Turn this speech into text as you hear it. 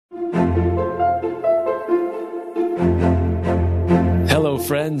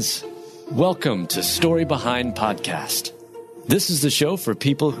friends. Welcome to Story Behind Podcast. This is the show for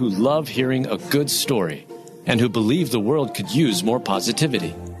people who love hearing a good story and who believe the world could use more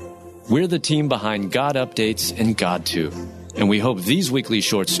positivity. We're the team behind God Updates and God Too, and we hope these weekly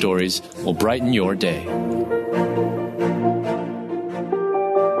short stories will brighten your day.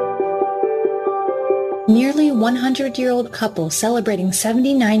 Nearly 100-year-old couple celebrating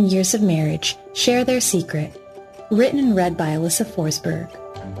 79 years of marriage share their secret. Written and read by Alyssa Forsberg.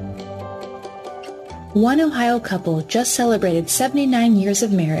 One Ohio couple just celebrated 79 years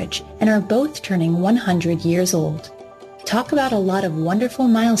of marriage and are both turning 100 years old. Talk about a lot of wonderful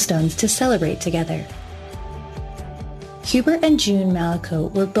milestones to celebrate together. Hubert and June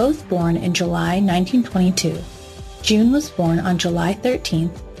Malicote were both born in July 1922. June was born on July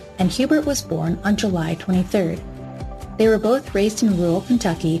 13th, and Hubert was born on July 23rd. They were both raised in rural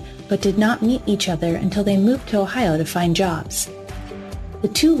Kentucky, but did not meet each other until they moved to Ohio to find jobs. The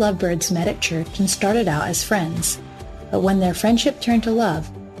two lovebirds met at church and started out as friends. But when their friendship turned to love,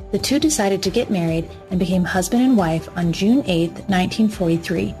 the two decided to get married and became husband and wife on June 8,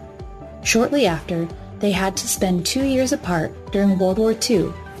 1943. Shortly after, they had to spend 2 years apart during World War II,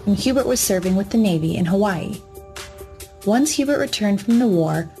 when Hubert was serving with the Navy in Hawaii. Once Hubert returned from the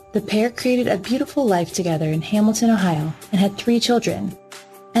war, the pair created a beautiful life together in Hamilton, Ohio, and had 3 children.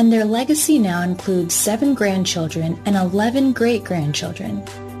 And their legacy now includes 7 grandchildren and 11 great-grandchildren.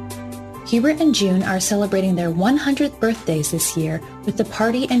 Hubert and June are celebrating their 100th birthdays this year with a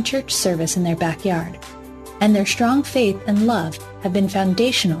party and church service in their backyard. And their strong faith and love have been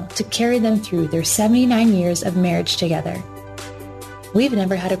foundational to carry them through their 79 years of marriage together. "We've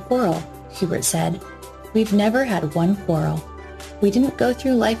never had a quarrel," Hubert said. "We've never had one quarrel. We didn't go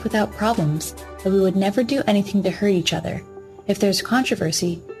through life without problems, but we would never do anything to hurt each other. If there's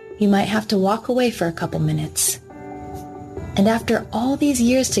controversy, you might have to walk away for a couple minutes." And after all these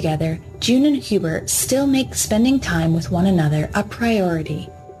years together, June and Hubert still make spending time with one another a priority.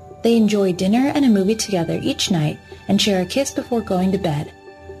 They enjoy dinner and a movie together each night and share a kiss before going to bed.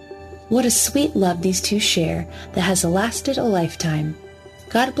 What a sweet love these two share that has lasted a lifetime.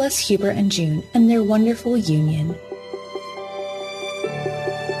 God bless Hubert and June and their wonderful union.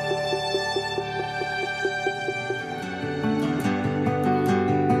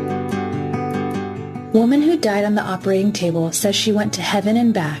 Woman who died on the operating table says she went to heaven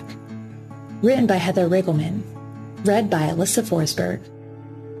and back. Written by Heather Riggleman. Read by Alyssa Forsberg.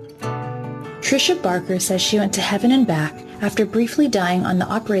 Trisha Barker says she went to heaven and back after briefly dying on the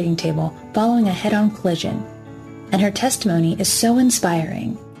operating table following a head-on collision. And her testimony is so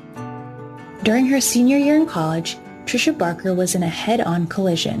inspiring. During her senior year in college, Trisha Barker was in a head-on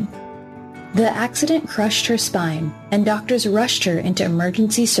collision. The accident crushed her spine, and doctors rushed her into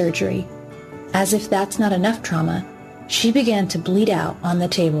emergency surgery. As if that's not enough trauma, she began to bleed out on the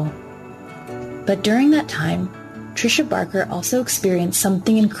table. But during that time, Trisha Barker also experienced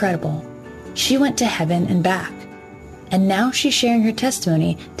something incredible. She went to heaven and back. And now she's sharing her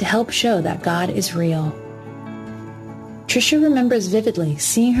testimony to help show that God is real. Trisha remembers vividly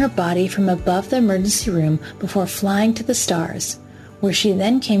seeing her body from above the emergency room before flying to the stars, where she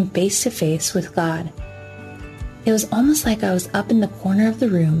then came face to face with God. It was almost like I was up in the corner of the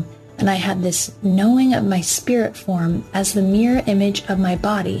room, and I had this knowing of my spirit form as the mirror image of my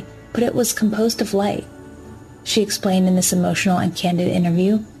body, but it was composed of light. She explained in this emotional and candid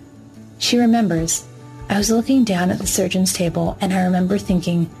interview. She remembers, "I was looking down at the surgeon's table, and I remember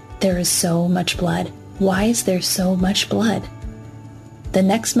thinking, there is so much blood. Why is there so much blood?" The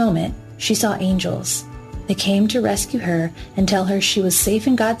next moment, she saw angels. They came to rescue her and tell her she was safe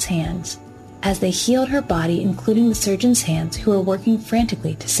in God's hands, as they healed her body, including the surgeon's hands who were working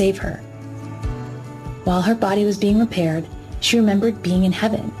frantically to save her. While her body was being repaired, she remembered being in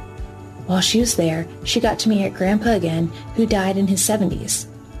heaven. While she was there, she got to meet her grandpa again, who died in his 70s.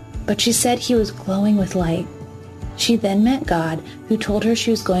 But she said he was glowing with light. She then met God, who told her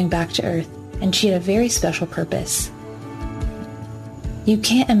she was going back to Earth, and she had a very special purpose. "You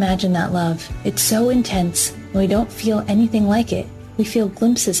can't imagine that love. It's so intense, and we don't feel anything like it. We feel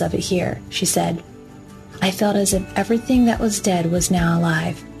glimpses of it here," she said. "I felt as if everything that was dead was now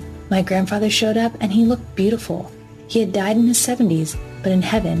alive. My grandfather showed up and he looked beautiful. He had died in his 70s, but in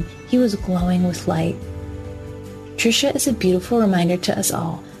heaven, he was glowing with light." Trisha is a beautiful reminder to us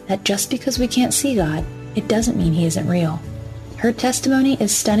all that just because we can't see God, it doesn't mean he isn't real. Her testimony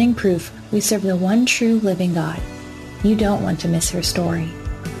is stunning proof we serve the one true living God. You don't want to miss her story.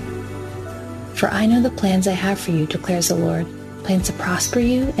 "For I know the plans I have for you, declares the Lord, plans to prosper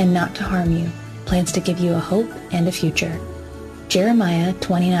you and not to harm you, plans to give you a hope and a future." Jeremiah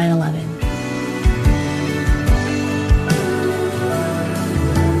 29:11.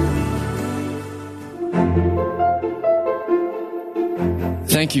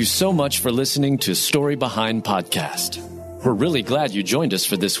 Thank you so much for listening to Story Behind Podcast. We're really glad you joined us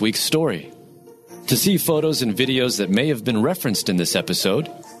for this week's story. To see photos and videos that may have been referenced in this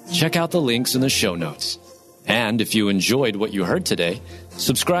episode, check out the links in the show notes. And if you enjoyed what you heard today,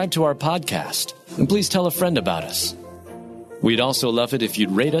 subscribe to our podcast, and please tell a friend about us. We'd also love it if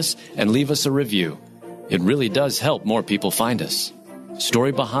you'd rate us and leave us a review. It really does help more people find us.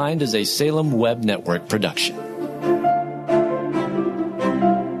 Story Behind is a Salem Web Network production.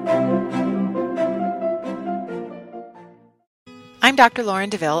 I'm Dr. Lauren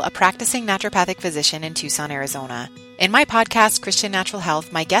DeVille, a practicing naturopathic physician in Tucson, Arizona. In my podcast, Christian Natural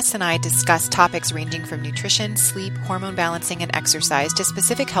Health, my guests and I discuss topics ranging from nutrition, sleep, hormone balancing, and exercise to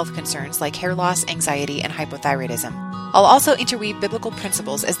specific health concerns like hair loss, anxiety, and hypothyroidism. I'll also interweave biblical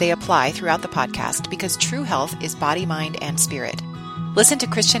principles as they apply throughout the podcast because true health is body, mind, and spirit. Listen to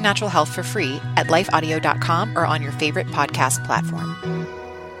Christian Natural Health for free at lifeaudio.com or on your favorite podcast platform.